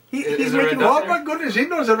He's making. Oh my goodness, he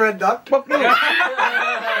knows a red duck. Welcome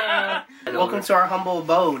to our humble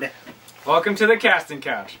abode. Welcome to the casting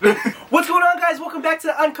couch. What's going on, guys? Welcome back to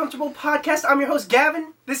the Uncomfortable Podcast. I'm your host,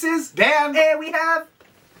 Gavin. This is Dan. And we have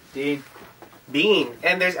Dean. Bean.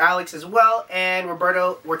 And there's Alex as well. And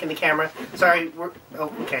Roberto working the camera. Sorry,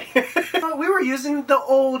 okay. We were using the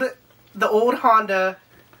old Honda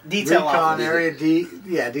detail Recon office.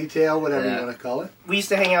 area detail, whatever you want to call it. We used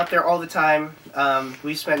to hang out there all the time.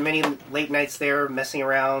 We spent many late nights there messing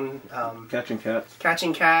around. Catching cats.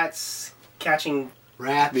 Catching cats. Catching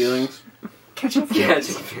Rats. Feelings.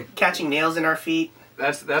 catching nails in our feet.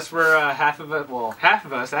 That's where half of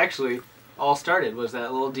us actually all started, was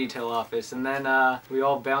that little detail office, and then we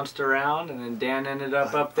all bounced around, and then Dan ended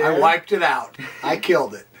up there. I wiped it out. I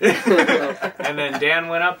killed it. And then Dan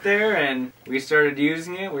went up there, and we started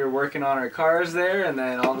using it. We were working on our cars there, and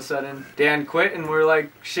then all of a sudden Dan quit, and we're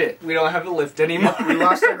like, shit, we don't have a lift anymore. We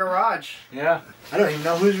lost our garage. Yeah. I don't even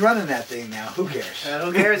know who's running that thing now. Who cares?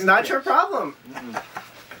 Who cares? Not your problem.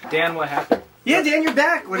 Dan, what happened? Yeah, Dan, you're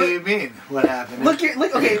back. What do you mean? What happened? Look.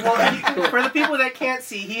 Okay. Well, for the people that can't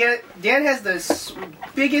see, Dan has the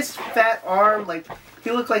biggest fat arm. Like,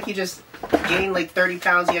 he looked like he just gained like 30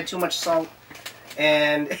 pounds. He had too much salt,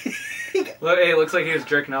 and Well, hey, it looks like he was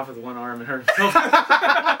jerking off with one arm and hurt.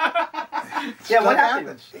 Yeah, what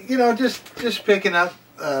happened? You know, just picking up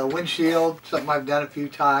windshield, something I've done a few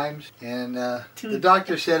times, and the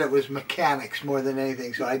doctor said it was mechanics more than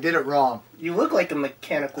anything, so I did it wrong. You look like a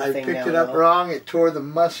mechanical I thing picked now, it up though. wrong. It tore the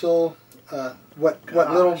muscle. What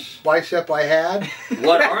little bicep I had,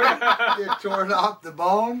 What arm? it tore off the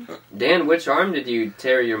bone. Dan, which arm did you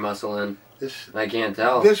tear your muscle in? This I can't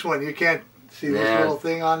tell. this one, you can't see this Yeah. little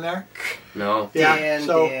thing on there. No.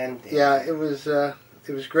 Dan. Yeah, it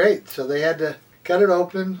was great. So they had to cut it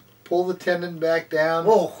open, pull the tendon back down,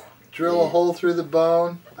 Whoa. drill a hole through the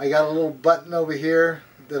bone. I got a little button over here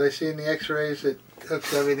that I see in the X-rays that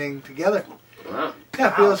hooks everything together. Wow.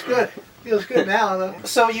 Yeah, feels good. Feels good now, though.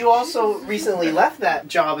 So you also recently left that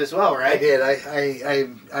job as well, I right? did.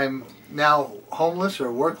 I'm now homeless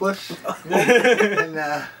or workless,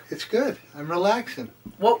 and it's good. I'm relaxing.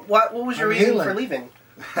 What was your I'm reason healing. for leaving?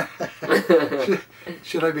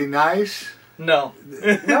 Should I be nice? No.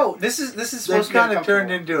 No, this is They've supposed to be kind of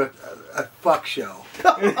turned uncomfortable. into a fuck show.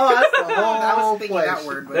 I whole was thinking that place.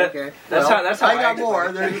 word, but That- okay. That's how I got explain more.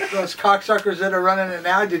 it. There's those cocksuckers that are running it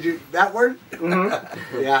now. Did you that word?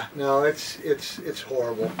 Mm-hmm. Yeah. No, it's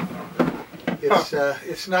horrible.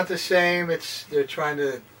 It's not the same. They're trying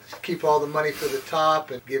to keep all the money for the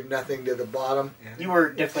top and give nothing to the bottom. You were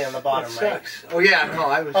definitely on the bottom, It right? sucks. Oh yeah, no,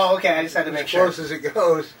 I was. Oh, okay. I just had to as make sure. close as it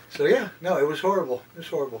goes. So yeah, no, it was horrible. It was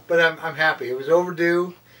horrible. But I'm happy. It was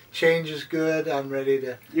overdue. Change is good. I'm ready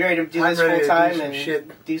to. You ready to do I'm this ready to full do time some and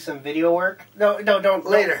shit. do some video work? No, don't.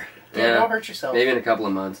 Later. Don't hurt yourself. Maybe in a couple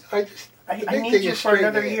of months. I just. I the big need thing you is for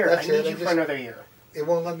another straightening it. year. That's I need it. you for another year. It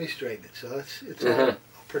won't let me straighten it, so it's all Uh-huh.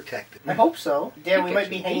 protected. I hope so. Dan, we Pikachu, might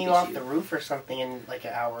be hanging you off Pikachu. the roof or something in like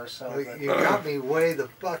an hour or so. Well, but- you got me way the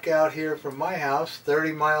fuck out here from my house,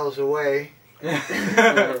 30 miles away.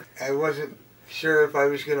 I wasn't sure if I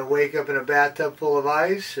was going to wake up in a bathtub full of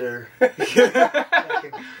ice or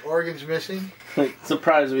fucking organs missing. Like,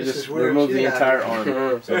 surprised we This just is weird removed the shit entire out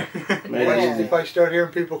arm. So, made Once- it easy. If I start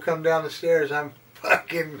hearing people come down the stairs, I'm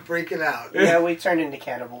fucking freaking out. Yeah, we turned into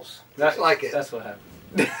cannibals. That's like it. That's what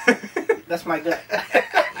happened. That's my gut.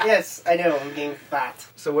 Yes, I know. I'm getting fat.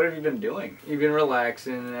 So what have you been doing? You've been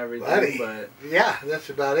relaxing and everything, Buddy. but Yeah, that's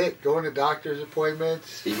about it. Going to doctor's appointments.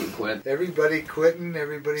 Steven quit. Everybody quitting.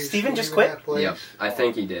 Everybody's Steven just leaving quit? that place. Yep. I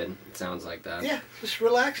think he did. It sounds like that. Yeah, just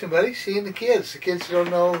relaxing, buddy. Seeing the kids. The kids don't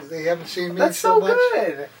know. They haven't seen me That's so so much.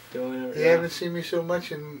 good. doing it. They haven't seen me so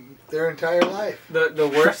much in their entire life.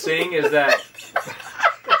 The worst thing is that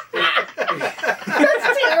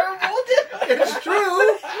That's terrible. It's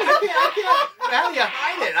true. How do you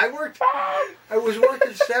hide it? I was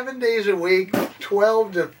working 7 days a week,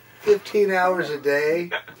 12 to 15 hours a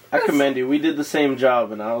day. I commend you. We did the same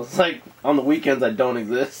job, and I was like, on the weekends, I don't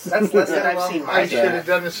exist. That's less than I've Well, seen I my should dad. have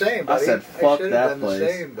done the same, buddy. I said, fuck should that have done place. the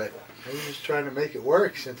same, but I was just trying to make it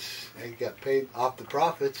work since I got paid off the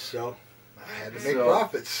profits, so I had to make So-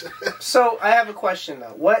 profits. So I have a question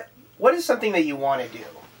though. What is something that you want to do?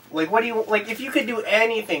 Like, what do you like? If you could do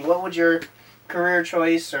anything, what would your career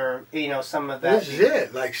choice or some of that? This is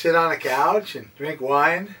it. Like sit on a couch and drink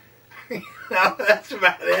wine. No, that's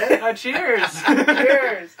about it. cheers.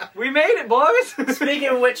 Cheers. We made it, boys. Speaking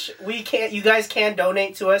of which, you guys can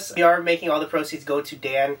donate to us. We are making all the proceeds go to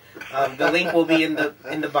Dan. The link will be in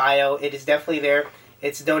the bio. It is definitely there.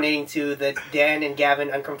 It's donating to the Dan and Gavin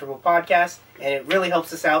Uncomfortable podcast, and it really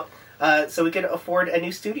helps us out. so we could afford a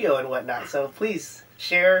new studio and whatnot. So please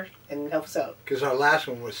share and help us out. Because our last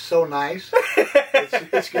one was so nice,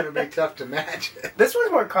 it's going to be tough to match. This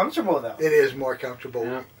one's more comfortable though. It is more comfortable.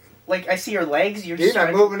 Yeah. Like I see your legs. You're Dean, just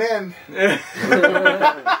I'm moving in. Sleeping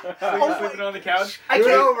on the couch. I Scoot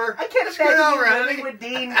can't, over. I can't Scoot imagine over, you honey. living with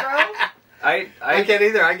Dean, bro. I I can't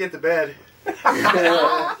either. I get the bed.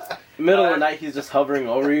 Middle of the night, he's just hovering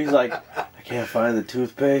over you. He's like, I can't find the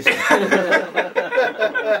toothpaste.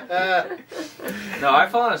 No,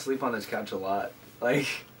 I've fallen asleep on this couch a lot. Like,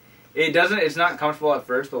 it's not comfortable at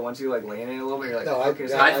first, but once you like lay in it a little bit, you're like, No, okay.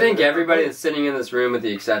 So I think everybody that's sitting in this room, with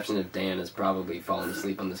the exception of Dan, has probably fallen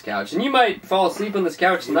asleep on this couch. And you might fall asleep on this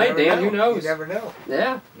couch You tonight, never Dan. know. Who knows? You never know.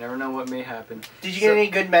 Yeah. never know what may happen. Did you get any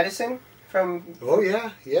good medicine from? Oh,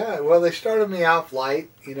 yeah. Well, they started me off light,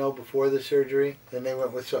 before the surgery. Then they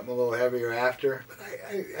went with something a little heavier after. But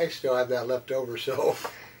I still have that left over, so...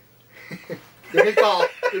 Give me a call.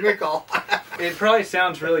 Give me a call. It probably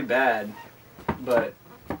sounds really bad, but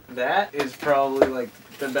that is probably like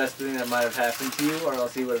the best thing that might have happened to you, or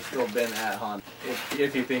else you would have still been at Honda.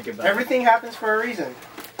 If you think about Everything happens for a reason.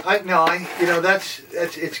 That's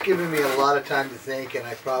it's given me a lot of time to think, and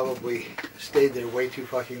I probably stayed there way too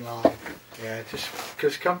fucking long. Yeah, just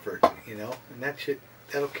because comfort, and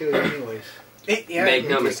that'll kill you anyways. Make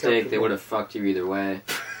no Get mistake, they comfortable. would have fucked you either way.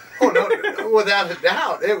 Oh no, without a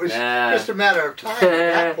doubt, it was just a matter of time at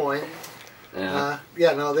that point. Yeah.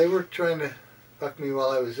 They were trying to fuck me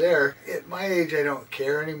while I was there. At my age, I don't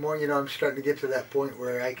care anymore. I'm starting to get to that point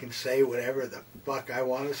where I can say whatever the fuck I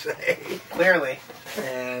want to say. Clearly.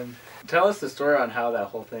 And Tell us the story on how the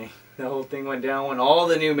whole thing went down when all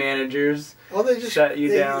the new managers they just shut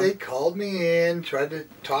you down. They called me in, tried to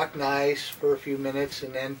talk nice for a few minutes,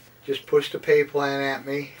 and then just pushed a pay plan at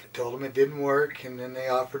me. Told them it didn't work, and then they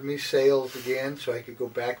offered me sales again so I could go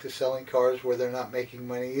back to selling cars where they're not making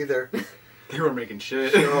money either. They were making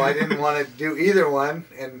shit. So I didn't want to do either one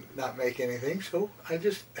and not make anything, so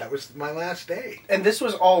that was my last day. And this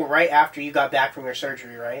was all right after you got back from your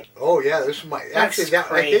surgery, right? Oh yeah, this was That's I think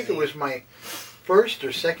crazy. it was my first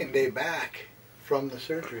or second day back from the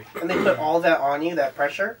surgery. And they put all that on you, that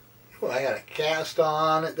pressure? Well, I had a cast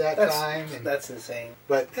on at that time, That's insane.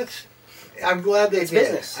 but I'm glad they It's did.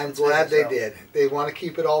 business. I'm It's glad they business, did. They want to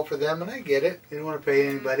keep it all for them, and I get it. They don't want to pay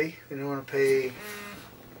anybody. They don't want to pay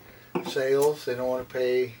sales. They don't want to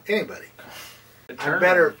pay anybody. I'm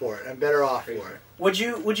better for it. I'm better off for it. Would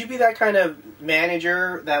you be that kind of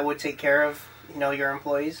manager that would take care of, your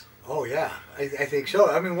employees? Oh yeah, I think so.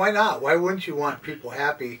 I mean, why not? Why wouldn't you want people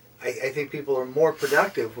happy? I think people are more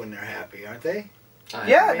productive when they're happy, aren't they?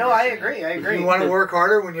 I agree. Do you want to work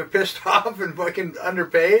harder when you're pissed off and fucking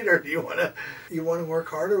underpaid, or do you want to work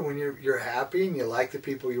harder when you're happy and you like the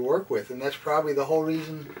people you work with? And that's probably the whole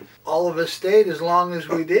reason all of us stayed as long as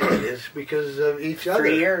we did, is because of each other.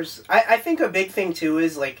 3 years. I think a big thing too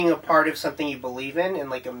is like being a part of something you believe in and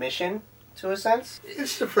like a mission, to a sense.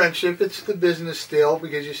 It's the friendship, it's the business still,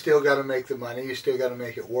 because you still got to make the money, you still got to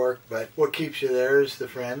make it work. But what keeps you there is the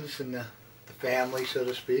friends and the family, so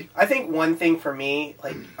to speak. I think one thing for me,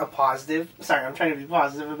 like a positive. Sorry, I'm trying to be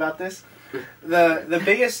positive about this. The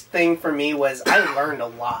biggest thing for me was I learned a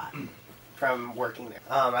lot from working there.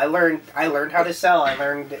 I learned how to sell. I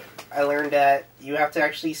learned that you have to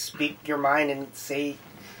actually speak your mind and say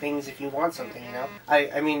things if you want something.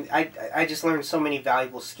 I just learned so many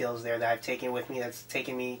valuable skills there that I've taken with me. That's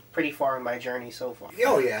taken me pretty far in my journey so far.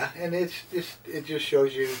 Oh yeah, and it just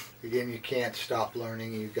shows you again, you can't stop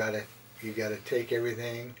learning. You gotta take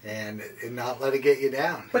everything and not let it get you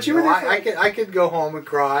down. But you were there for I could go home and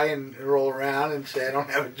cry and roll around and say I don't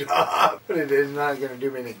have a job, but it is not going to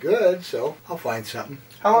do me any good. So I'll find something.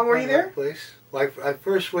 How long were I'll you find there? another place. Well, I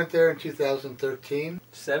first went there in 2013,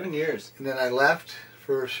 7 years. and then I left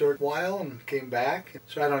for a short while and came back.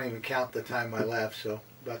 So I don't even count the time I left. So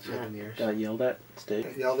about 7 years. Got yelled at? Stay.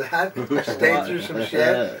 Yelled at, stayed through some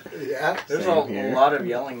shit. Yeah, There's Same a here. lot of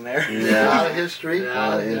yelling there. a lot of history. A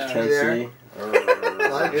lot of history there. Intensity. A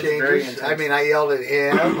lot of It's very changes. intense. I mean, I yelled at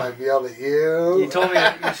him. I've yelled at you. You told me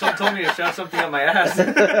to shove something up my ass.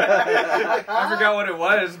 I forgot what it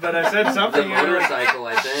was, but I said The something. motorcycle,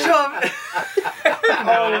 I think.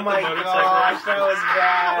 Oh my gosh, that was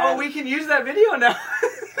bad. Oh, we can use that video now.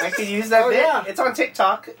 I could use that Oh, bit. yeah. It's on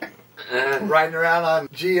TikTok. Riding around on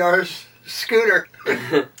GR's scooter.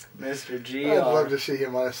 Mr. G. I'd love to see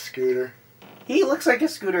him on a scooter. He looks like a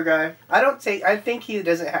scooter guy. I think he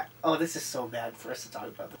doesn't have... Oh, this is so bad for us to talk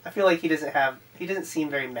about. I feel like he doesn't seem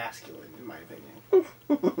very masculine, in my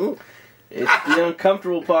opinion. It's the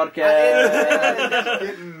Uncomfortable Podcast. It's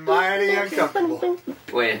getting mighty uncomfortable.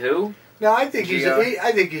 Wait, who? No, I think he's GR? a.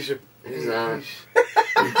 I think he's a. He's,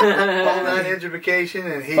 that education,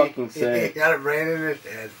 and he Fucking he sick. got a brain in his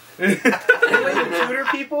head. You tutor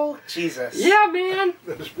people? Jesus. Yeah, man.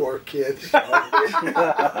 Those poor kids.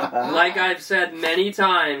 Like I've said many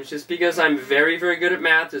times, just because I'm very, very good at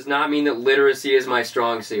math does not mean that literacy is my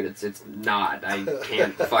strong suit. It's not. I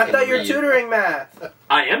can't fucking I thought you were read. tutoring math.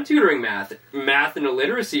 I am tutoring math. Math and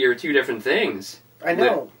illiteracy are two different things. I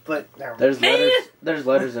know, but never mind. There's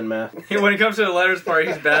letters in math. When it comes to the letters part,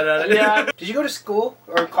 he's bad at it. Yeah. Did you go to school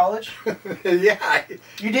or college? Yeah,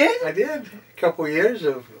 You did? I did. A couple years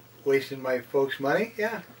of wasting my folks' money.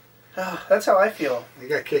 Yeah, Oh, that's how I feel. I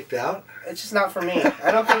got kicked out. It's just not for me.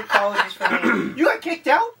 I don't think college is for me. You got kicked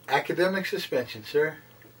out? Academic suspension, sir.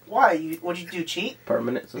 Why? What'd you do, cheat?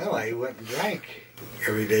 Permanent No, suspension. I went and drank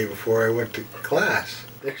every day before I went to class.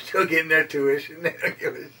 They're still getting their tuition. They don't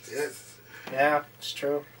give a shit. Yeah, it's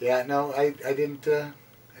true. Yeah, no, I didn't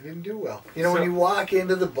do well. You know, when So- you walk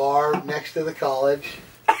into the bar next to the college,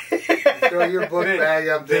 throw your book bag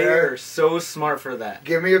up They there, are so smart for that.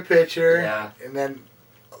 give me a picture, Yeah. and then,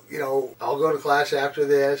 you know, I'll go to class after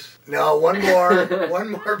this. No, one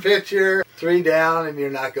more picture, 3 down, and you're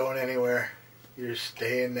not going anywhere. You're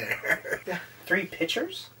staying there. 3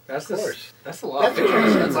 pitchers? That's Of course. That's a lot. That's,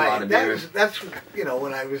 That's a lot of beer. that's you know,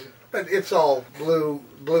 when I was, but it's all blue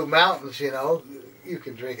mountains, you know. You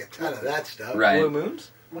can drink a ton of that stuff. Right. Blue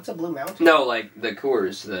Moons? What's a Blue Mountain? No, like the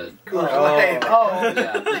Coors. The Coors Oh. Light. Oh,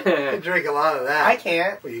 You yeah. drink a lot of that. I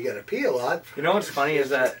can't. Well, you got to pee a lot. You know what's funny is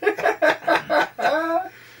that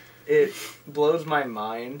it blows my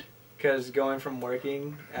mind because going from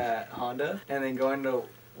working at Honda and then going to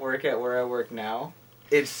work at where I work now,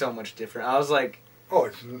 it's so much different. I was like, Oh,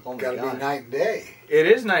 it's Oh my got to God. be night and day. it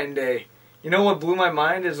is night and day. You know what blew my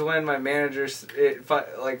mind is when my manager,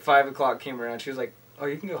 like 5 o'clock came around. She was like, "Oh,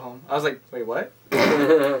 you can go home." I was like, "Wait, what?"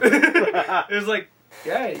 It was like,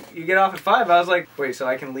 "Yeah, you get off at 5." I was like, "Wait, so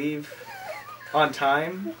I can leave on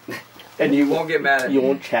time And you won't get mad at You me?"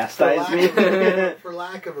 won't chastise me? For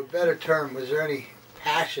lack of a better term, was there any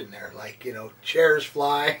passion there? Like, you know, chairs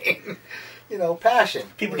flying, you know, passion.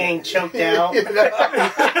 People getting choked out. You know?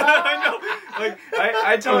 I know. Like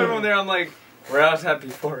I tell everyone there, I'm like, where I was at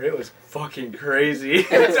before, it was fucking crazy.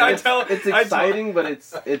 I tell, It's I tell- exciting, but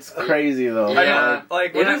it's crazy though. I Yeah. know,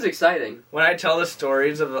 like It when is exciting. when I tell the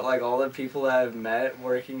stories of like all the people that I've met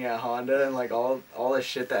working at Honda and like all the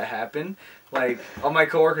shit that happened, like all my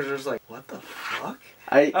coworkers are just like, "What the fuck?"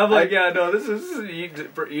 I'm like, "Yeah, no, this is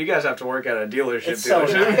you guys have to work at a dealership." It's so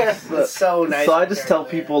dealership. nice. It's so nice. So I just tell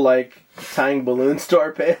compared to people like tying balloons to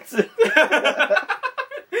our pants,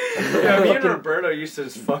 Yeah, me and Roberto used to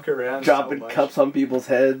just fuck around, dropping so much. cups on people's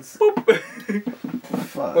heads.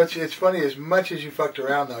 Fuck. But it's funny, as much as you fucked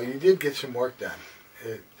around, though, you did get some work done.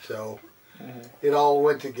 So it all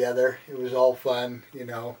went together. It was all fun, you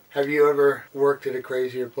know. Have you ever worked at a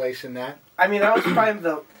crazier place than that? I mean, that was probably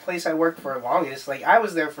the place I worked for the longest. Like, I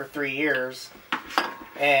was there for 3 years,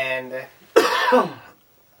 and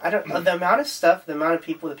I don't the amount of stuff, the amount of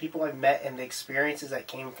people, the people I met, and the experiences that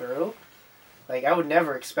came through. Like, I would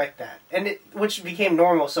never expect that, and which became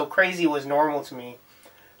normal. So crazy was normal to me.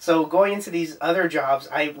 So going into these other jobs,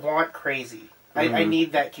 I want crazy. I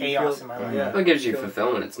need that chaos in my life. Yeah. It gives you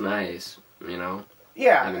fulfillment. It's nice, you know,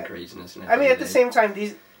 Yeah. having craziness. And I mean, at the everything.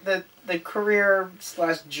 same time, the career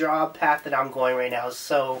 / job path that I'm going right now is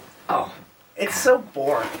so. Oh. It's so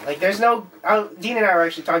boring. Like, there's no... Dean and I were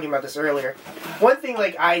actually talking about this earlier. One thing,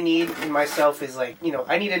 like, I need in myself is, like, you know,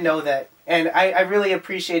 I need to know that... And I really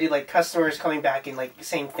appreciated, like, customers coming back and, like,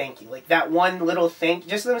 saying thank you. Like, that one little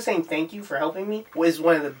just them saying thank you for helping me was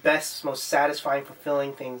one of the best, most satisfying,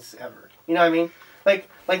 fulfilling things ever. You know what I mean? Like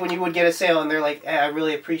when you would get a sale and they're like, hey, I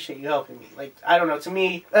really appreciate you helping me. Like, I don't know. To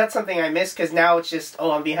me, that's something I miss because now it's just,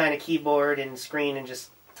 oh, I'm behind a keyboard and screen and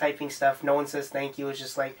just typing stuff. No one says thank you. It's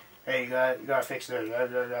just like, hey, you gotta fix this.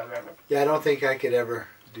 Yeah, I don't think I could ever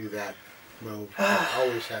do that move. I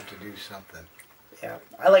always have to do something. Yeah,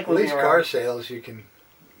 I like At moving least around. car sales, you can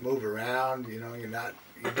move around. You know, you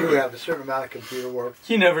do have a certain amount of computer work.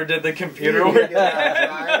 He never did the computer You work. get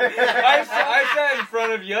outside. I sat in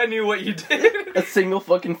front of you. I knew what you did. A single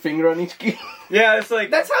fucking finger on each key. Yeah, it's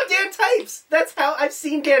like That's how Dan types. That's how I've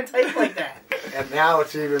seen Dan type like that. And now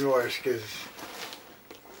it's even worse because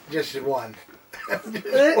just one. Just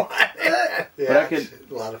one. Yeah, But I it's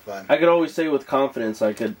a lot of fun. I could always say with confidence,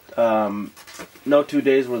 I could, no 2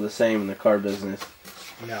 days were the same in the car business.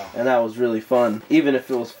 No. And that was really fun. Even if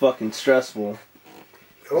it was fucking stressful.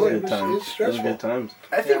 Oh, It it was good was times. It was stressful. good times.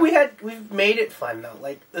 I think we've made it fun though.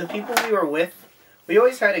 Like the people we were with, we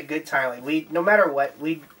always had a good time. Like no matter what,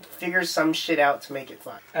 we figure some shit out to make it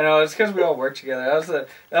fun. I know it's because we all work together.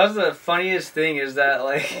 That was the funniest thing is that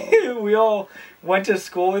like we all went to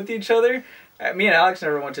school with each other. Me and Alex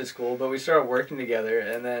never went to school, but we started working together,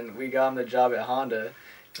 and then we got him the job at Honda.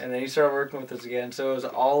 And then he started working with us again, so it was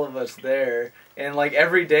all of us there. And like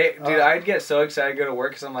every day, dude, I'd get so excited to go to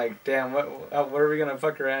work because I'm like, damn, what are we gonna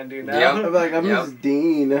fuck around and do now? Yep. I'm like, I miss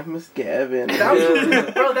Dean, I miss Gavin.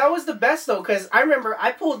 That was the best though, because I remember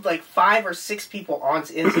I pulled like 5 or 6 people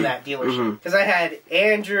into that dealership. Because I had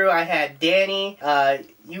Andrew, I had Danny,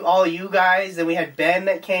 you guys, then we had Ben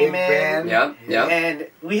that came in. Yep. And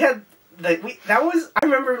we had I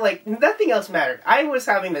remember like nothing else mattered. I was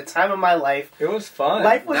having the time of my life. It was fun.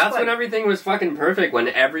 Life was That's fun. when everything was fucking perfect. When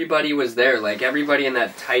everybody was there, like everybody in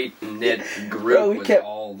that tight knit group Bro, was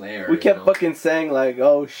all there. We kept fucking saying like,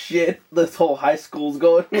 "Oh shit, this whole high school's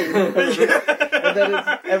going." And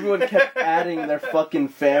then everyone kept adding their fucking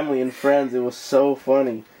family and friends. It was so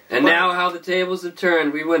funny. And now how the tables have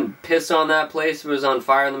turned. We wouldn't piss on that place if it was on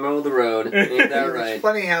fire in the middle of the road. Ain't that right? It's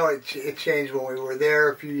funny how it changed when we were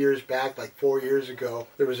there a few years back, like 4 years ago.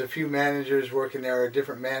 There was a few managers working there, a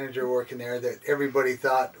different manager working there that everybody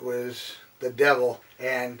thought was the devil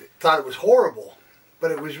and thought it was horrible.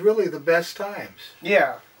 But it was really the best times.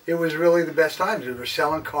 Yeah. It was really the best times. We were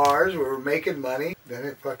selling cars, we were making money. Then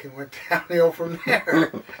it fucking went downhill from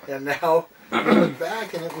there. And now we look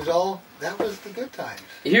back and it was all, that was the good times.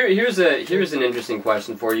 Here's an interesting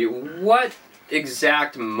question for you. What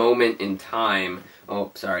exact moment in time...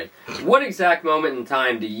 What exact moment in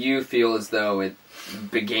time do you feel as though it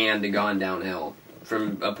began to gone downhill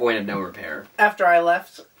from a point of no repair? After I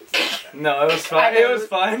left. No, it was fine. It was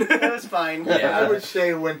fine. It was fine. Yeah. I would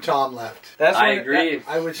say when Tom left. I agree.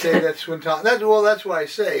 I would say that's when Tom... That's why I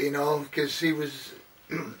say, because he was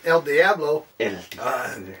El Diablo.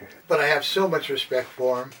 But I have so much respect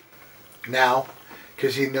for him now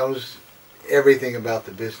because he knows everything about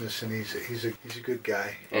the business and he's a good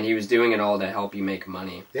guy. And he was doing it all to help you make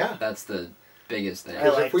money. Yeah. That's the biggest thing.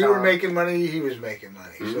 Because like if we were Tom. making money, he was making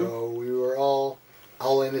money. Mm-hmm. So we were all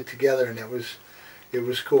in it together, and it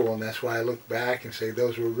was cool. And that's why I look back and say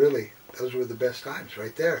those were the best times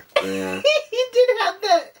right there. Yeah. He did have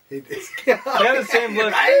that. He had the same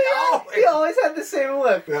look. He always had the same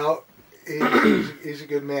look. Well, he's a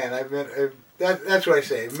good man. That's what I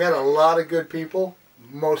say. I've met a lot of good people.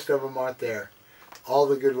 Most of them aren't there. All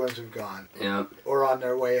the good ones have gone. Yeah. Or on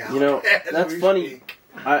their way out. as that's we funny. speak.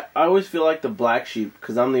 I always feel like the black sheep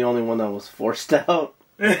because I'm the only one that was forced out.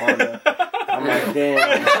 I'm like,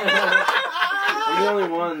 damn. I'm the only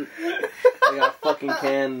one that got fucking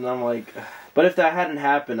canned, and I'm like... But if that hadn't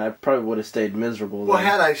happened, I probably would have stayed miserable. Well, then.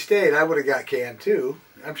 had I stayed, I would have got canned too.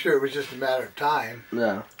 I'm sure it was just a matter of time.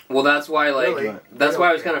 Yeah. Well, that's why, Really? that's why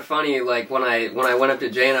it was kind of funny, like, when I went up to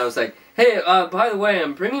Jay and I was like, hey, by the way,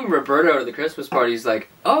 I'm bringing Roberto to the Christmas party. He's like,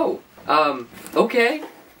 oh, okay.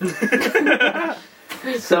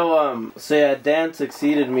 So yeah, Dan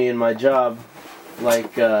succeeded me in my job,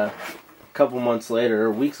 like, a couple months later,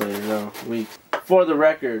 or weeks. For the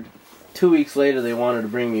record, 2 weeks later, they wanted to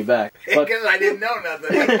bring me back. But, Because I didn't know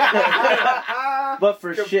nothing. but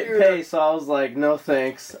for shit pay, so I was like, no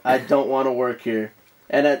thanks, I don't want to work here.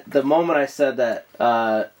 And at the moment I said that,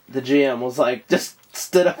 the GM was like, just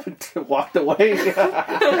stood up and walked away. He's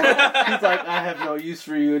like, I have no use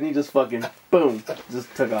for you, and he just fucking, boom,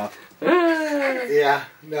 just took off. Yeah,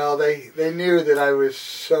 no, they knew that I was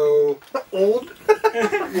so old.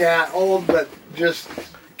 Yeah, old, but just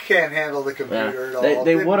can't handle the computer at all. They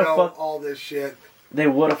Didn't would've know all this shit. They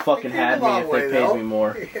would have fucking had me if they paid me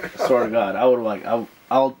more. Swear to God, I would have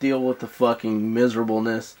I'll deal with the fucking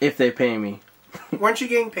miserableness if they pay me. Weren't you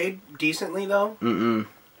getting paid decently though? Mm-mm.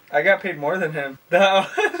 I got paid more than him. No.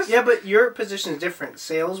 Yeah, but your position is different,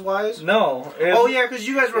 sales wise. No. It was- Oh yeah, because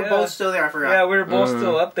you guys were Yeah. both still there. I forgot. Yeah, we were both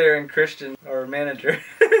still up there, and Christian, our manager,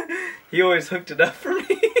 he always hooked it up for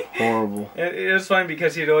me. Horrible. It was fun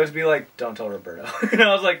because he'd always be like, "Don't tell Roberto," and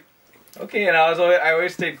I was like, "Okay." And I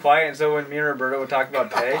always stayed quiet. And so when me and Roberto would talk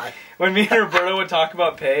about pay,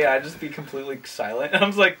 I'd just be completely silent. I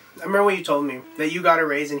was like, I remember when you told me that you got a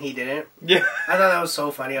raise and he didn't. "Yeah." I thought that was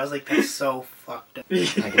so funny. I was like, that's so fucked up. I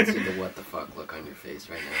can see the what the fuck look on your face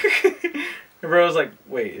right now. Roberto was like,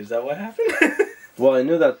 "Wait, is that what happened?" Well, I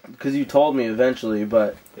knew that because you told me eventually,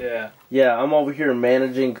 but yeah, I'm over here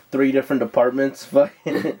managing 3 different departments,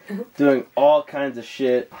 fucking doing all kinds of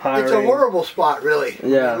shit. Hiring. It's a horrible spot, really.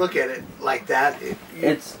 When Yeah. you look at it like that.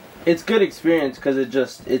 It's good experience because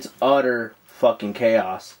it's utter fucking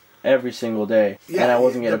chaos every single day, and I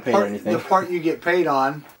wasn't getting paid anything. The part you get paid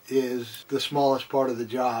on is the smallest part of the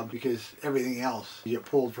job because everything else you get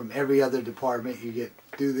pulled from every other department. You get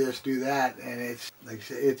do this, do that, and it's like I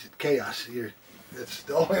say, it's chaos. You're That's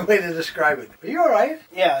the only way to describe it. Are you all right?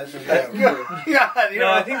 Yeah, this is God,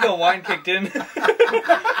 No, I think the wine kicked in.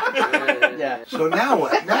 Yeah. So now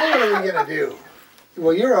what? Now what are we gonna do?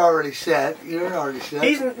 Well, you're already set.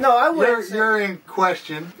 He's no, I wouldn't. You're in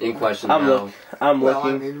question. In question I'm now. I'm Well,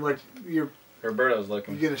 looking. I mean, what you're Roberto's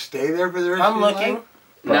looking. gonna stay there for the rest I'm of your looking. life?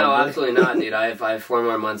 No, Probably. absolutely not, dude. I have 4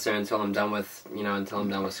 more months there until I'm done with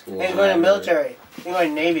school. He's going to military. He's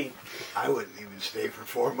going Navy. I wouldn't even stay for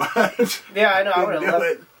 4 months. Yeah, I know. I would have Couldn't do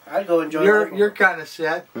loved. it. I'd go enjoy. You're kind of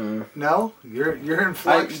set. Mm. No, you're in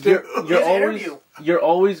flux too. You're His always interview. you're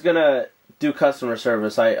always gonna do customer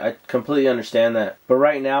service. I completely understand that. But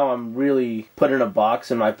right now I'm really put in a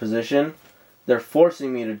box in my position. They're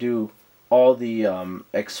forcing me to do all the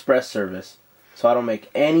express service. So I don't make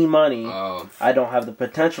any money. Oh, I don't have the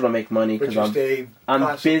potential to make money But because you stay I'm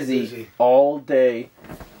constantly busy all day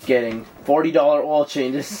getting $40 oil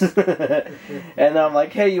changes. And I'm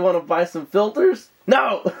like, hey, you want to buy some filters?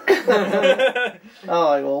 No! I'm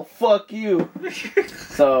like, well, fuck you.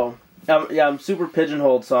 So, I'm super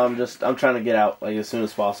pigeonholed, so I'm trying to get out like as soon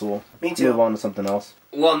as possible. Me too. Move on to something else.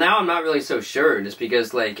 well, now I'm not really so sure, just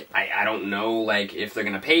because like I don't know like if they're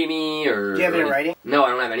gonna pay me or. Do you have it in writing? No, I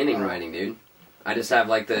don't have anything in writing, dude. I just have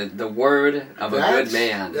like the word of a good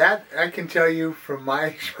man. That I can tell you from my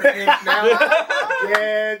experience now.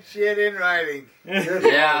 Get shit in writing.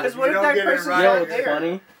 Yeah. Because what You if don't that get it person's right. You know not what's there?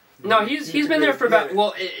 funny? No, he's been there for about.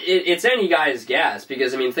 Well, it's any guy's guess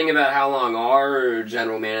because I mean, think about how long our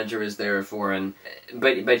general manager is there for, and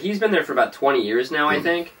but he's been there for about 20 years now, I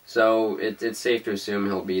think. So it's safe to assume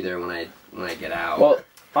he'll be there when I get out. Well,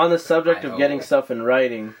 on the subject I of hope. getting stuff in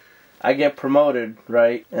writing, I get promoted,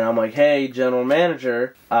 right? And I'm like, hey, general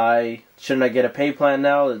manager, shouldn't I get a pay plan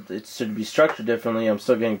now? It should be structured differently. I'm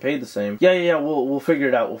still getting paid the same. Yeah. We'll figure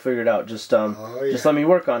it out. Just just let me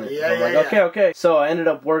work on it. Yeah, I'm like, yeah. okay. So I ended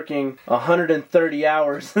up working 130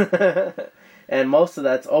 hours, and most of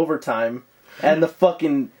that's overtime. And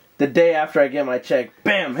the day after I get my check,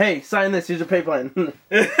 bam, hey, sign this. Here's your pay plan.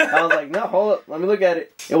 I was like, no, hold up, let me look at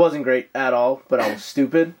it. It wasn't great at all, but I was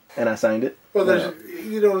stupid and I signed it. Well, there's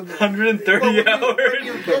 130 hours. When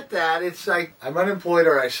you get that, it's like I'm unemployed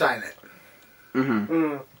or I sign it. Mm-hmm.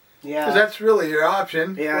 Mm, yeah. Because that's really your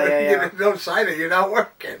option. Yeah. You don't sign it, you're not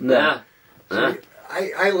working. No. yeah. So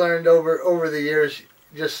I learned over the years,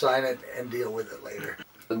 just sign it and deal with it later.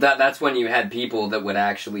 That's when you had people that would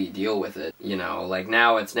actually deal with it. You know, like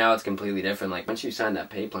now it's completely different. Like once you sign that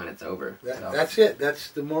pay plan, it's over. So. That's it.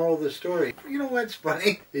 That's the moral of the story. You know what's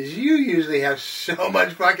funny is you usually have so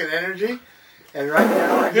much fucking energy, and right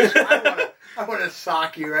now I want to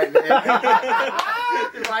sock you right now.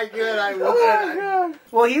 If I could, I would.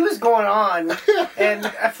 Well, he was going on, and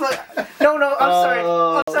I feel like, no,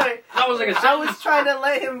 I'm sorry. That was like a I was trying to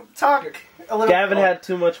let him talk a little. Gavin had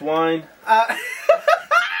too much wine.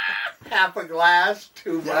 Half a glass,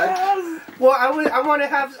 too much. Well,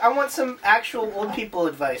 I want some actual old people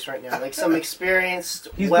advice right now, like some experienced.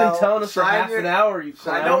 He's been telling us for sign half your- an hour, you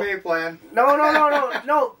Sign clown. the pay plan.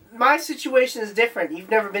 No. My situation is different. You've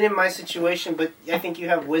never been in my situation, but I think you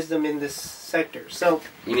have wisdom in this sector. So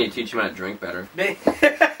You need to teach him how to drink better.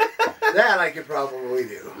 That I could probably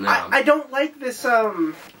do. No. I don't like this.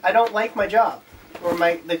 I don't like my job or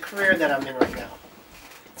the career that I'm in right now.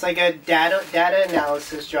 It's like a data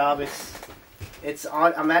analysis job. It's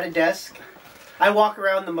on. I'm at a desk. I walk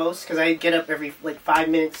around the most because I get up every 5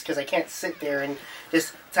 minutes because I can't sit there and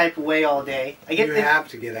just type away all day. You have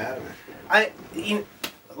to get out of it.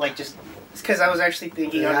 Just because I was actually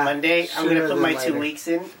thinking Yeah, on Monday I'm going to sooner put than my later. 2 weeks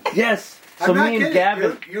in. Yes. So I'm not me and kidding.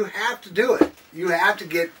 Gavin. You have to do it. You have to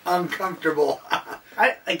get uncomfortable.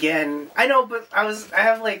 I know, but I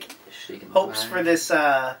have hopes for this,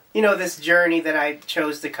 this journey that I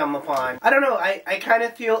chose to come upon. I don't know, I kind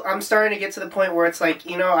of feel I'm starting to get to the point where it's like,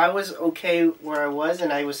 I was okay where I was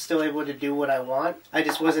and I was still able to do what I want. I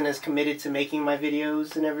just wasn't as committed to making my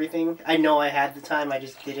videos and everything. I know I had the time, I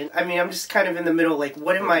just didn't. I mean, I'm just kind of in the middle, like,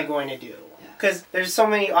 what am I going to do? Because there's so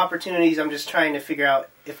many opportunities, I'm just trying to figure out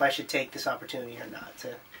if I should take this opportunity or not,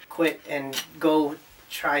 to quit and go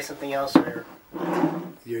try something else or...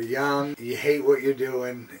 You're young, you hate what you're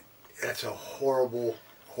doing. That's a horrible,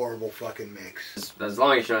 horrible fucking mix. As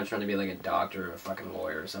long as you're not trying to be like a doctor or a fucking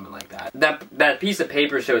lawyer or something like that. That piece of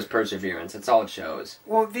paper shows perseverance. That's all it shows.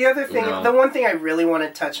 Well, the other thing, the one thing I really want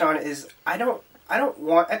to touch on is I don't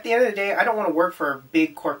want, at the end of the day, I don't want to work for a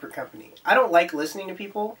big corporate company. I don't like listening to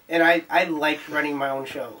people, and I like running my own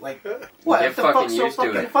show. Like, what? Get the fuck's fucking so used to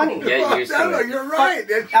fucking it. funny? Get used to it. You're right.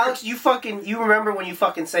 Alex, you remember when you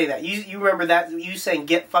fucking say that. You remember that, you saying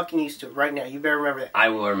get fucking used to it right now. You better remember that. I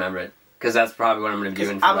will remember it. Because that's probably what I'm going to be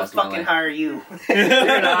doing for the I'm gonna rest of my fucking life. hire you. You're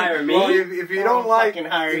going to hire me? Well, if you don't like,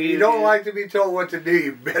 fucking hire if you, you don't dude. like to be told what to do,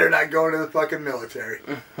 you better not go into the fucking military.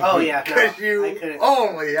 Oh yeah, Because no, I you couldn't.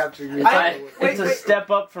 only have to be I- told what wait, It's a wait.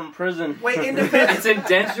 step up from prison. Wait, in defense, It's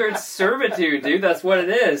indentured servitude, dude. That's what it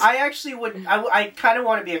is. I actually would. I kind of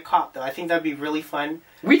want to be a cop though. I think that'd be really fun.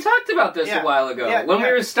 We talked about this Yeah. a while ago Yeah, when we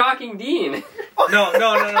yeah. were stalking Dean.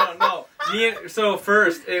 No. So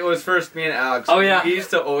first, it was me and Alex. Oh, yeah. He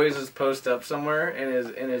used to always just post up somewhere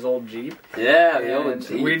in his old Jeep. Yeah, the And old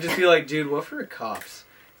Jeep. we'd just be like, dude, what if we're cops?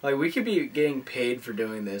 Like, we could be getting paid for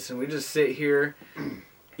doing this, and we just sit here,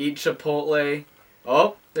 eat Chipotle.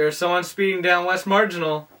 Oh, there's someone speeding down West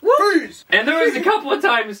Marginal. Freeze! And there was a couple of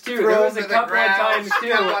times too. Throw There was them a to the couple of ground, times too.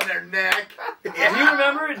 step on their neck. Do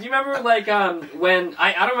you remember like when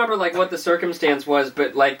I don't remember like what the circumstance was,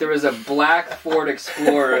 but like there was a black Ford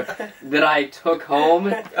Explorer that I took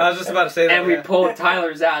home I was just about to say that. and we yeah. pulled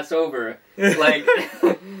Tyler's ass over. Like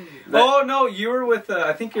Oh no, you were with.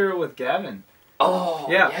 I think you were with Gavin. oh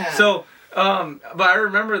Yeah. So, but I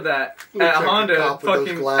remember that Looks at like a Honda, cop with those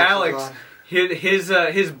fucking glasses Alex. on.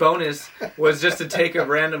 His bonus was just to take a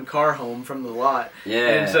random car home from the lot, yeah.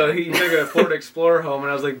 and so he took a Ford Explorer home,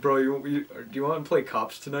 and I was like, "Bro, do you want to play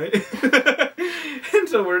cops tonight?" And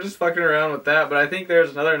so we're just fucking around with that. But I think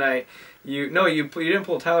there's another night you didn't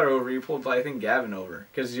pull Tyler over, you pulled I think Gavin over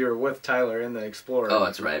because you were with Tyler in the Explorer. Oh,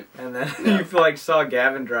 that's right. And then Yeah. you like saw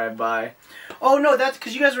Gavin drive by. Oh no, that's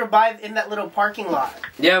because you guys were by in that little parking lot.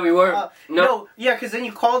 Yeah, we were. No, yeah, because then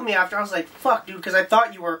you called me after. I was like, "Fuck, dude," because I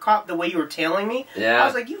thought you were a cop the way you were tailing me. Yeah. I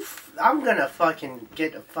was like, I'm gonna fucking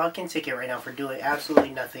get a fucking ticket right now for doing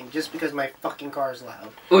absolutely nothing just because my fucking car is loud.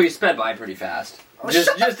 Well, you sped by pretty fast. Oh,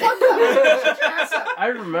 shut the fuck up! Shut your ass up. I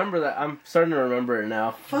remember that. I'm starting to remember it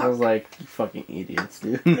now. I was like, you fucking idiots,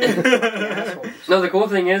 dude. Assholes. No, the cool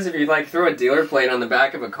thing is if you like throw a dealer plate on the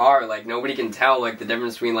back of a car, like nobody can tell like the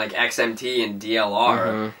difference between like XMT and DLR.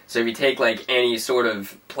 Mhm. So if you take like any sort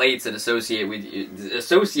of plates that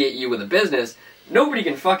associate you with a business, nobody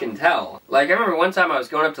can fucking tell. Like I remember one time I was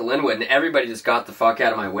going up to Linwood and everybody just got the fuck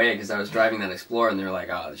out of my way because I was driving that Explorer and they were like,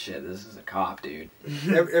 "Oh shit, this is a cop, dude."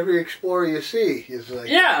 Every Explorer you see is like,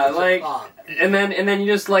 Yeah, it's a like- cop. And then you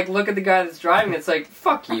just like look at the guy that's driving. It's like,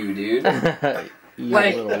 "Fuck you, dude." You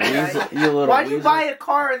Like- little weasel. You little Why do you weasel. buy a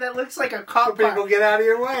car that looks like a So cop people car? get out of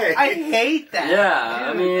your way. I hate that. Yeah,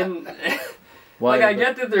 I mean, Why like I the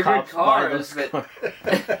get that they're good cops buy cars, those but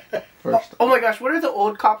cars? First, Oh my gosh, what are the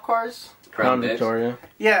old cop cars? Crown Bitch. Victoria.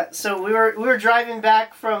 Yeah, so we were driving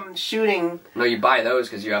back from shooting No, you buy those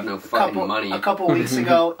because you have no fucking money. a couple weeks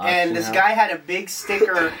ago, and Auction this house. guy had a big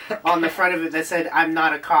sticker on the front of it that said, "I'm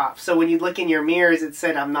not a cop." So when you look in your mirrors, it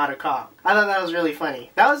said, "I'm not a cop." I thought that was really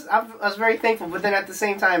funny. I was very thankful, but then at the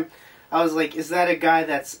same time, I was like, is that a guy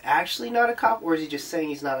that's actually not a cop, or is he just saying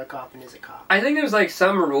he's not a cop and is a cop? I think there's like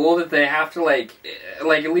some rule that they have to like at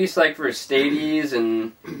least like for stadies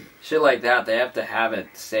and shit like that, they have to have it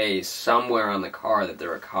say somewhere on the car that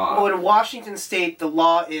they're a cop. Well, in Washington State, the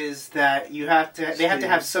law is that they have to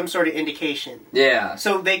have some sort of indication, Yeah,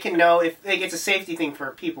 so they can know if like, it's a safety thing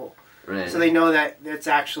for people, right. so they know that it's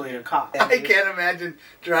actually a cop. I can't imagine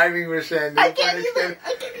driving with Sandy. I can't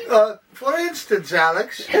either. For instance,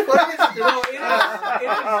 Alex. For instance, No, it is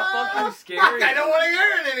fucking scary. I don't want to hear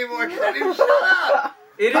it anymore. Can't even shut up.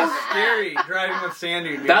 It is scary driving with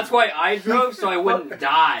Sandy. Dude. That's why I drove so I wouldn't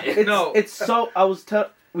die. It's, No. it's so.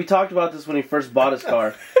 We talked about this when he first bought his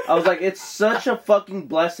car. I was like, it's such a fucking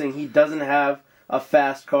blessing he doesn't have a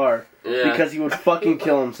fast car Yeah. because he would fucking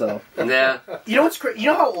kill himself. Yeah. You know what's crazy? You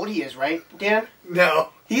know how old he is, right, Dan? No.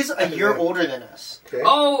 He's a year older than us. Okay.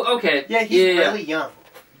 Oh, okay. Yeah, he's yeah. really young.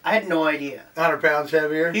 I had no idea. 100 pounds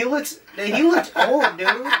heavier. He looks old, dude.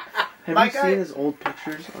 Have My you guy- seen his old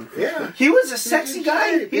pictures? On Yeah. He was a sexy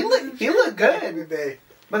guy. He looked Back in the good. day.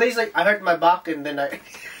 But then he's like, I hurt my back and then I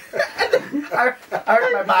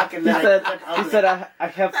hurt my back and He then said, I he said I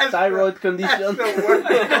have That's thyroid That's condition. the worst.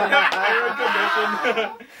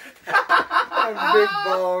 I'm big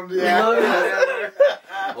boned. Yeah.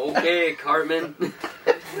 Okay, Cartman.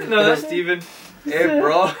 No, that's Steven. Hey,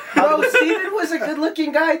 bro. Bro, Steven was a good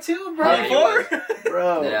looking guy too, bro. Yeah, he was.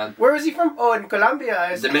 Bro. Yeah. Where was he from? Oh, in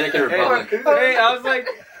Colombia. Dominican Hey, Republic. hey, I was like,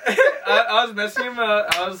 I was messing him.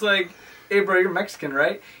 I was like, hey, bro, you're Mexican,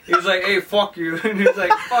 right? He was like, hey, fuck you. And he was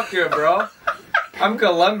like, fuck you, bro. I'm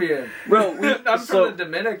Colombian. Bro, I'm so- from the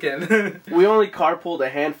Dominican. We only carpooled a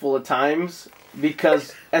handful of times,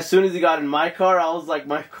 because as soon as he got in my car, I was like,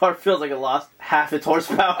 my car feels like it lost half its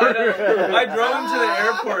horsepower. I drove him to the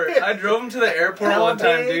airport. I drove him to the airport one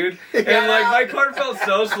time, dude. And like my car felt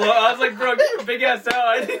so slow. I was like, bro, get your big ass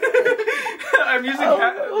out. I'm using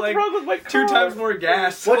what's wrong with my car? 2 times more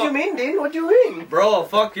gas. What do you mean, Dean? What do you mean? Bro,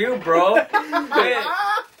 fuck you, bro.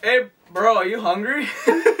 Hey, bro, are you hungry?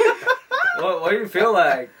 What do you feel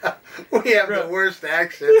like? We have the worst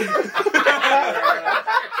accent.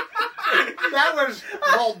 That was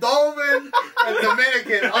Moldovan and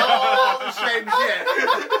Dominican, all the same shit.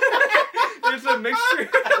 It's a mixture.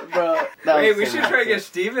 Bro, Hey, we should try to get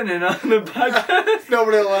Steven in on the podcast.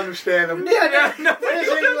 Nobody will understand him. Yeah, no,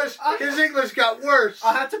 His English got worse.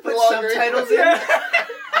 I'll have to put Longer. subtitles in.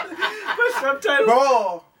 Put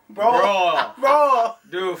subtitles. Bro.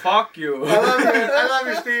 Dude, fuck you. I love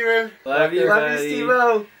you, Steven. Love you, Love buddy. you,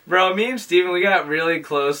 Steve-O. Bro, me and Steven, we got really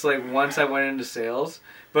close, like, once I went into sales.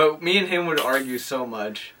 But me and him would argue so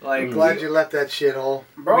much. Like, Glad you left that shithole.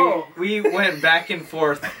 Bro. we went back and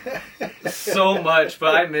forth so much,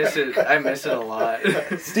 but I miss it. I miss it a lot.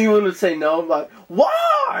 Steven would say no. I'm like,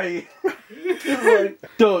 why? He's like,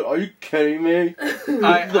 dude, are you kidding me?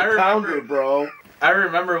 The pounder, bro. I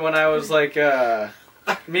remember when I was like,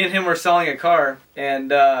 me and him were selling a car, and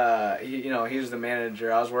he was the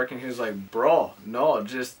manager. I was working. He was like, "Bro, no,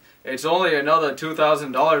 it's only another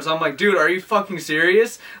 $2,000." I'm like, "Dude, are you fucking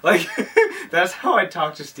serious?" Like, that's how I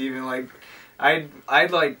talk to Steven. Like,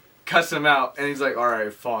 I'd like cuss him out, and he's like, "All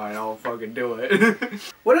right, fine, I'll fucking do it."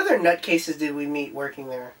 What other nutcases did we meet working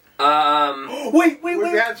there?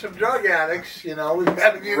 We've had some drug addicts, We've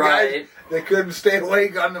had a few guys that couldn't stay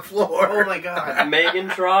awake on the floor. Oh my god.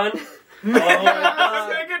 Megatron.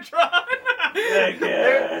 Megatron.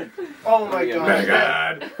 Oh my god.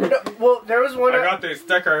 God. No, well, there was one. I got these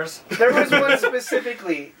stickers. There was one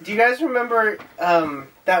specifically. Do you guys remember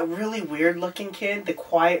that really weird looking kid, the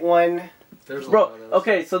quiet one? There's a lot Bro, of those.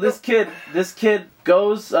 okay, so this kid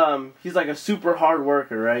goes, he's like a super hard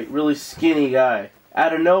worker, right? Really skinny guy.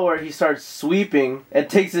 Out of nowhere, he starts sweeping and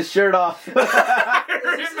takes his shirt off.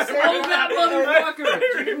 Oh, that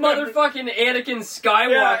motherfucker! Motherfucking Anakin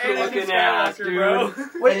Skywalker looking ass, dude. bro.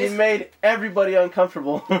 Wait, And he made everybody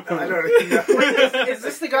uncomfortable. I don't even know. is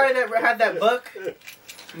this the guy that had that book?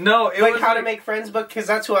 No, it Like was How to Make Friends book? Because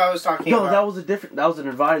that's who I was talking No, about. that was an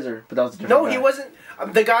advisor, but that was a different No, guy. he wasn't.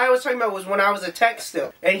 The guy I was talking about was when I was a tech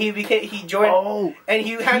still, and he joined. Oh, And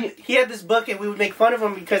he had this book, and we would make fun of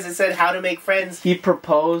him because it said How to Make Friends. he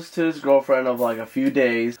proposed to his girlfriend of like a few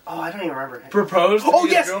days. Oh, I don't even remember it. proposed. to Oh be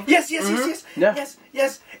a yes, girl? yes, Yeah.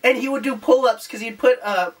 yes. And he would do pull-ups because he'd put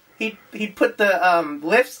the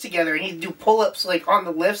lifts together, and he'd do pull-ups like on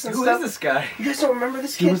the lifts and Who stuff. is this guy? You guys don't remember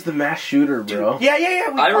this kid? He was the mass shooter, bro. Yeah. We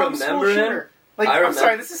I call him School remember him. Shooter. Like, I I'm remember.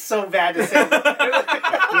 sorry, this is so bad to say.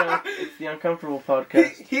 Yeah, it's the Uncomfortable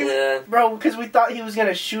podcast. Yeah. Bro, because we thought he was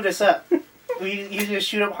gonna shoot us up. He was gonna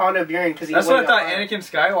shoot up Honda Buren because he. That's what I wouldn't thought fire. Anakin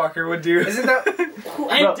Skywalker would do. Isn't that?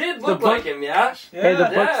 It did look the like book- him, yeah? Hey, the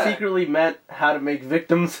book Yeah. secretly meant how to make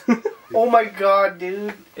victims. Oh my god,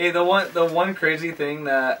 dude! Hey, the one crazy thing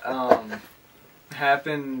that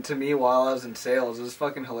happened to me while I was in sales was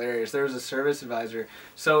fucking hilarious. There was a service advisor.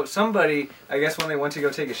 So somebody, I guess when they went to go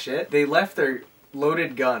take a shit, they left their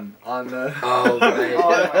loaded gun on the Oh, right. Oh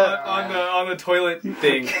my God. on the toilet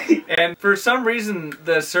thing. And for some reason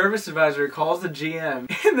the service advisor calls the GM,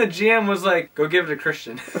 and the GM was like, "Go give it to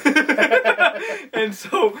Christian." And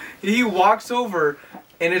so he walks over,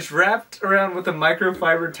 and it's wrapped around with a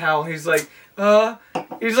microfiber towel. He's like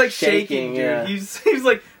shaking, dude. yeah. He's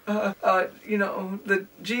like, the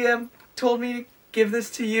GM told me to give this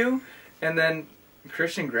to you, and then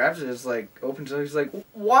Christian grabs it, is like, opens it, he's like,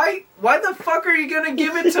 why the fuck are you gonna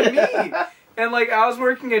give it to me? And like, I was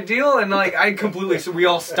working a deal, and like, so we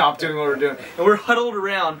all stopped doing what we're doing, and we're huddled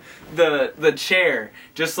around the chair,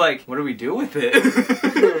 just like, what do we do with it?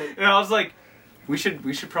 And I was like, we should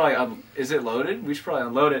probably, is it loaded? We should probably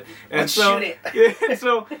unload it. And Let's so, shoot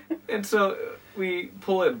it. and so we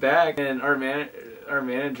pull it back, and our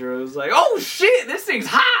manager was like, "Oh shit, this thing's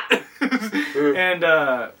hot!"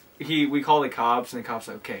 And we call the cops, and the cops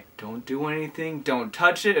like, "Okay, don't do anything, don't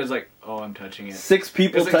touch it." It was like, "Oh, I'm touching it." 6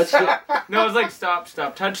 people It was like, touched it. No, it was like, stop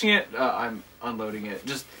touching it. I'm unloading it.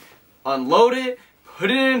 Just unload it, put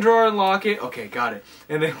it in a drawer, and lock it. Okay, got it.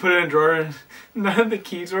 And they put it in a drawer, and none of the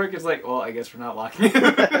keys work. It's like, well, I guess we're not locking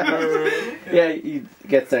it. Yeah, he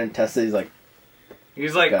gets there and tests it. He's like,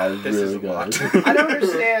 He's like, "Guy's this really is good." locked. I don't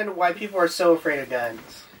understand why people are so afraid of guns.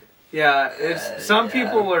 Yeah, it's some yeah.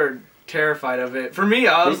 people are terrified of it. For me,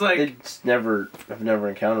 I was like, I've never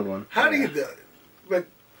encountered one. How do you do it? But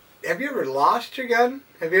have you ever lost your gun?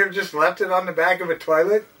 Have you ever just left it on the back of a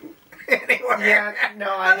toilet? anywhere. Yeah,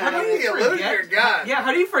 no, I How do haven't. you lose your gun? Yeah,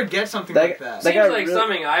 how do you forget something That- like that? that- Seems guy like really-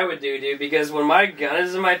 something I would do, dude, because when my gun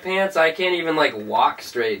is in my pants, I can't even, like, walk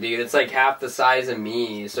straight, dude. It's, like, half the size of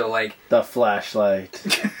me, so, like... The flashlight.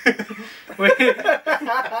 Wait,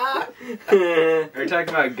 are you talking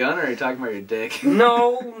about a gun or are you talking about your dick?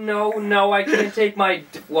 No, I can't take my...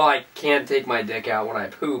 Well, I can take my dick out when I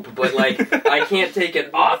poop, but, like, I can't take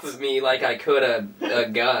it off of me like I could a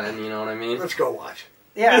gun, you know what I mean? Let's go watch.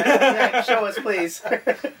 Yeah, show us, please.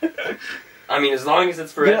 I mean, as long as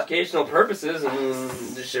it's for Yeah. educational purposes, I mean,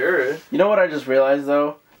 sure. You know what I just realized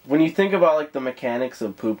though? When you think about like the mechanics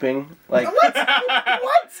of pooping, like What?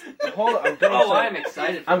 What? hold on, Oh, I'm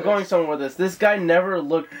excited for I'm this. going somewhere with this. This guy never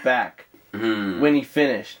looked back when he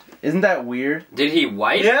finished. Isn't that weird? Did he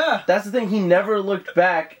wipe? Yeah. That's the thing. He never looked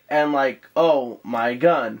back and like, oh my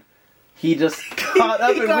gun. He just got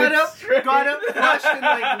up and went straight. got up, flushed, and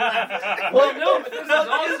like left. Well, no, but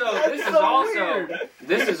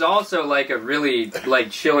this is also like a really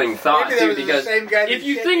like chilling thought Maybe that too, was the because same guy that if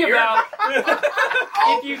you shit think here. about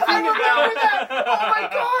Oh my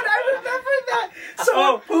god, I remember that.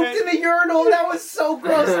 Someone pooped in the urinal. That was so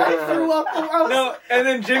gross. I threw up. I was, No, and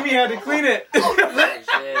then Jimmy had to clean it. oh,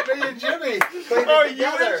 shit. Me and Jimmy cleaned Oh, it you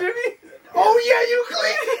together. and Jimmy? oh yeah, you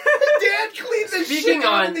cleaned. Dad cleaned the Speaking shit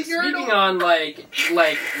out on of the urinal. speaking on like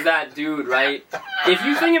that dude, right? If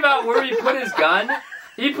you think about where he put his gun,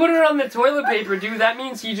 he put it on the toilet paper, dude. That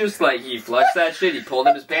means he just like he flushed that shit, he pulled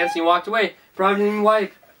up his pants, and he walked away. Probably didn't even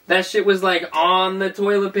wipe. That shit was like on the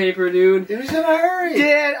toilet paper, dude. He was in a hurry.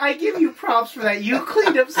 Dad, I give you props for that. You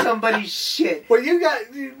cleaned up somebody's shit. Well, you got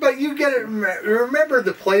to remember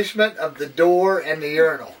the placement of the door and the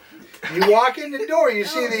urinal. You walk in the door, you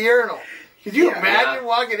see the urinal. Could you Yeah. imagine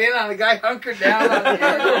walking in on a guy hunkered down on the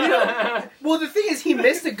urinal? Well, the thing is, he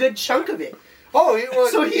missed a good chunk of it. Oh, it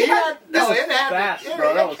was. So he had- no, this it had. fast, it,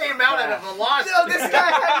 bro. That it was came out at a velocity. No, this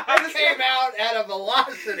guy It came out at a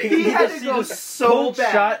velocity. He had He to go just so pulled,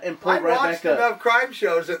 bad. shot, and I pulled right watched back up. enough crime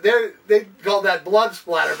shows that they called that blood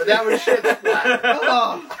splatter, but that was shit splatter.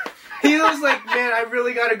 Oh. He was like, man, I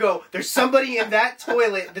really gotta go. There's somebody in that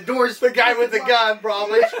toilet. The door's The guy with the gun,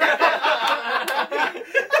 probably.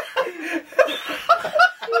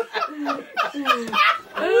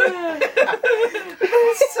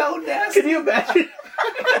 It's so nasty. Can you imagine?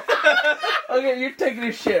 Okay, you're taking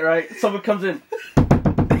a shit, right? Someone comes in. Fuck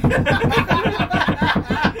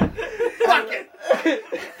it.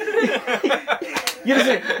 You just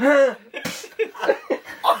say, huh?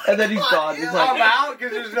 And then he's gone. He's I'm like, out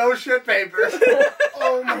because there's no shit paper.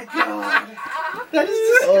 Oh my god. That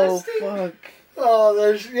is oh disgusting. fuck. Oh,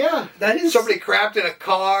 there's That is somebody crapped in a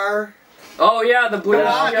car. Oh yeah, the blue. Come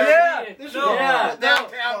on, yeah. This No, was yeah,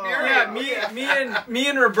 downtown near Yeah, me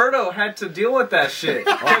and Roberto had to deal with that shit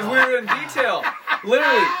because we were in detail.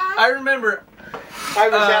 Literally, I remember. I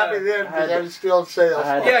was happy then because I'm still in sales.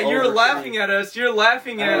 I had- Yeah, you were oversee. laughing at us. You're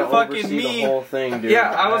laughing I had at to fucking oversee me. the whole thing, dude. Yeah,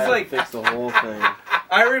 I was had to like- fix the whole thing.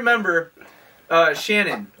 I remember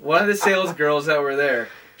Shannon, one of the sales girls that were there.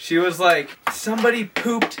 She was like, somebody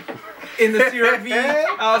pooped in the CRV.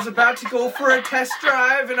 I was about to go for a test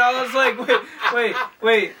drive, and I was like,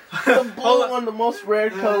 wait. The blue Hold on. one, the most rare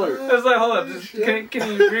color. I was like, hold up,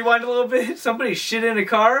 can you rewind a little bit? Somebody shit in a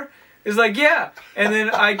car? It's like, yeah. And then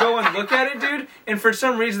I go and look at it, dude, and for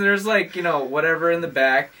some reason there's like, whatever in the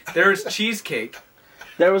back. There's cheesecake.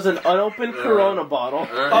 There was an unopened Corona bottle.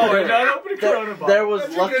 Oh, and not open a Corona bottle. There was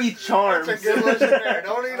That's a Lucky good- Charms. That's a good listen there.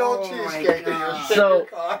 Don't eat old Oh my cheesecake in your God. So-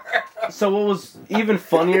 car. So what was even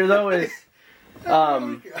funnier though is,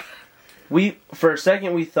 we for a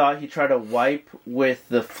second we thought he tried to wipe with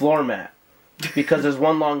the floor mat because there's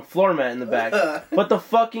one long floor mat in the back, but the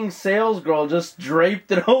fucking sales girl just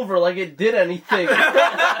draped it over like it did anything. So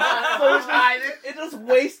it just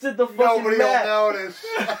wasted the fucking Nobody will mat. notice.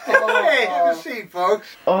 Hey, have a seat, folks.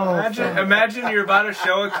 Oh, Imagine you're about to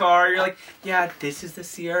show a car. You're like, yeah, this is the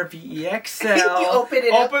CRV XL. You open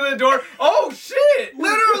it up. Open the door. Oh shit!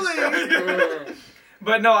 Literally.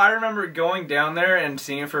 But no, I remember going down there and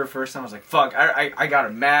seeing it for the first time. I was like, fuck, I got a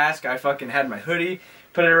mask. I fucking had my hoodie,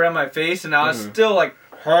 put it around my face, and I was still like,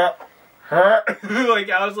 like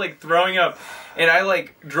I was like throwing up. And I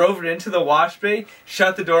like drove it into the wash bay,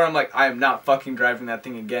 shut the door. I'm like, I am not fucking driving that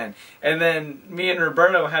thing again. And then me and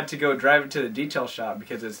Roberto had to go drive it to the detail shop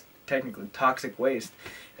because it's technically toxic waste.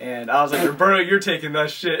 And I was like, Roberto, you're taking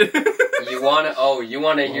that shit. You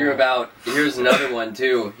wanna hear about? Here's another one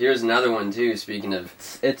too. Speaking of,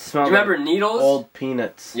 it do smelled you remember like Needles? old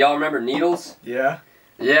peanuts. Y'all remember Needles? Yeah.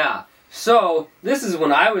 Yeah. So this is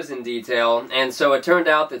when I was in detail, and so it turned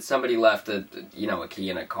out that somebody left a key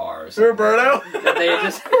in a car or something. Roberto? That they had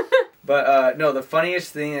just But no, the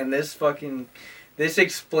funniest thing, and this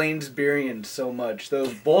explains Burien so much.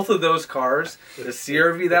 Both of those cars, the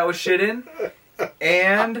CRV that was shit in,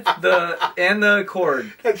 and the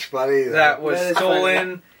Accord That's funny. that was That is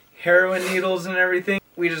stolen, heroin needles and everything.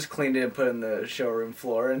 We just cleaned it and put it in the showroom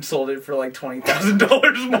floor and sold it for like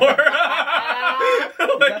 $20,000 more.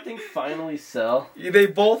 Did that thing finally sell? They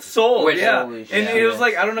both sold, Which- yeah. Holy And shit. it was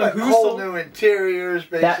like, I don't know Like who whole sold. new interiors,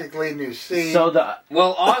 basically new seats. So the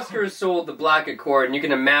Well, Oscar sold the Black Accord, and you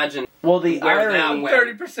can imagine. the Where that irony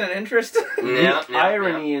went. 30% interest. Yeah, the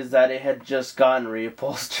irony is that it had just gotten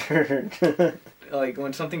reupholstered. Like,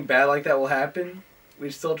 when something bad like that will happen, we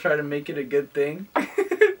still try to make it a good thing.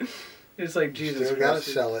 It's like, Jesus Still gotta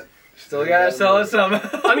Christ. sell it. Still gotta sell it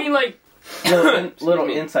somehow. I mean, like, little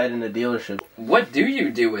me. insight into dealership. what do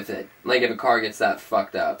you do with it? Like, if a car gets that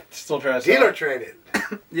fucked up? Still try to sell Dealer it. traded.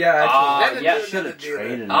 Yeah, Ah, actually. yeah, Should have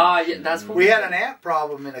traded it. Yeah, that's what We had an amp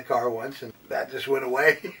problem in a car once, and that just went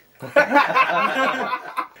away.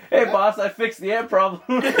 Hey boss, I fixed the amp problem.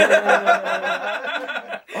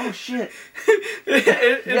 Oh shit.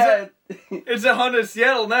 It's a Honda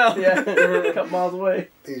Seattle now. Yeah, a couple miles away.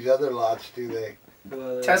 These other lots, do they?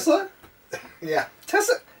 Tesla? Yeah.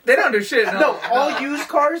 Tesla? They don't do shit. No, all used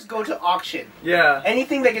cars go to auction. Yeah.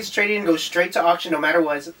 Anything that gets traded in goes straight to auction, no matter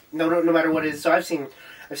what. No matter what it is. So I've seen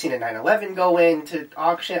a 911 go into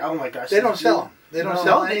auction. Oh my gosh. They don't sell them. They don't No,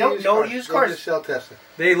 sell they any don't. used No cars. used They cars. just sell Tesla.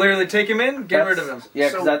 They literally take him in, get rid of him. Yeah,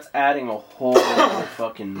 because So- that's adding a whole other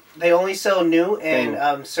fucking. They only sell new and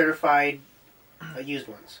Thing. certified used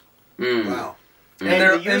ones. Mm. Wow. And And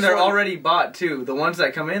they're the used one- already bought too. The ones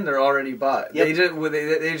that come in, they're already bought. Yep.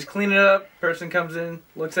 They just clean it up. Person comes in,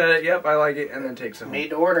 looks at it. Yep, I like it, and then takes them. Made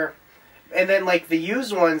to order. And then like the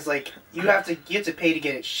used ones, like you have to pay to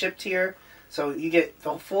get it shipped here. So you get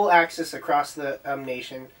the full access across the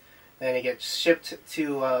nation. Then it gets shipped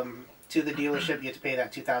to the dealership. You have to pay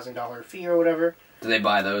that $2,000 fee or whatever. Do they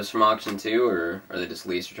buy those from auction too, or are they just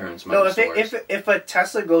lease returns from No, other stores? if a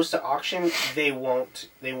Tesla goes to auction, they won't.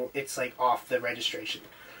 It's like off the registration,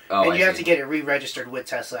 oh, and I you have see. to get it re-registered with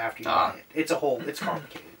Tesla after you Ah. buy it. It's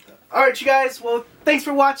complicated. All right, you guys. Well, thanks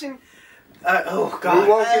for watching. Oh God, We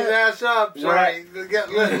woke his ass up. Sorry.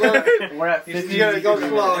 We're at 50. You gotta go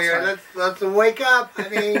slow That's here. fine. Let's wake up,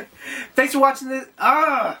 honey. Thanks for watching this.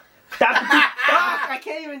 I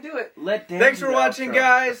can't even do it. Let Dan Thanks do for the watching, outro.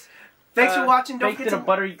 guys. Thanks for watching. Don't Baked in forget a to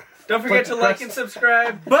buttery. Don't forget to like Press- and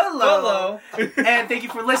subscribe below. below. And thank you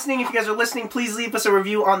for listening. If you guys are listening, please leave us a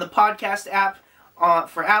review on the podcast app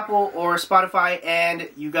for Apple or Spotify. And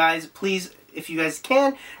you guys, please, if you guys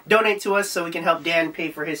can, donate to us so we can help Dan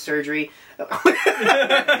pay for his surgery.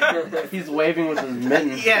 He's waving with his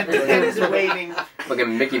mitten. Yeah, Dan is waving.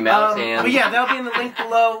 Fucking Mickey Mouse hand. But yeah, that'll be in the link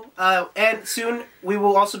below. And soon we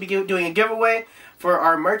will also be doing a giveaway for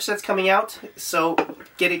our merch that's coming out. So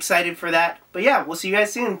get excited for that. But yeah, we'll see you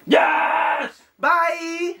guys soon. Yes!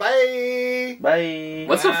 Bye! Bye. Bye.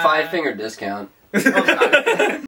 What's a 5-finger discount? Oh, God.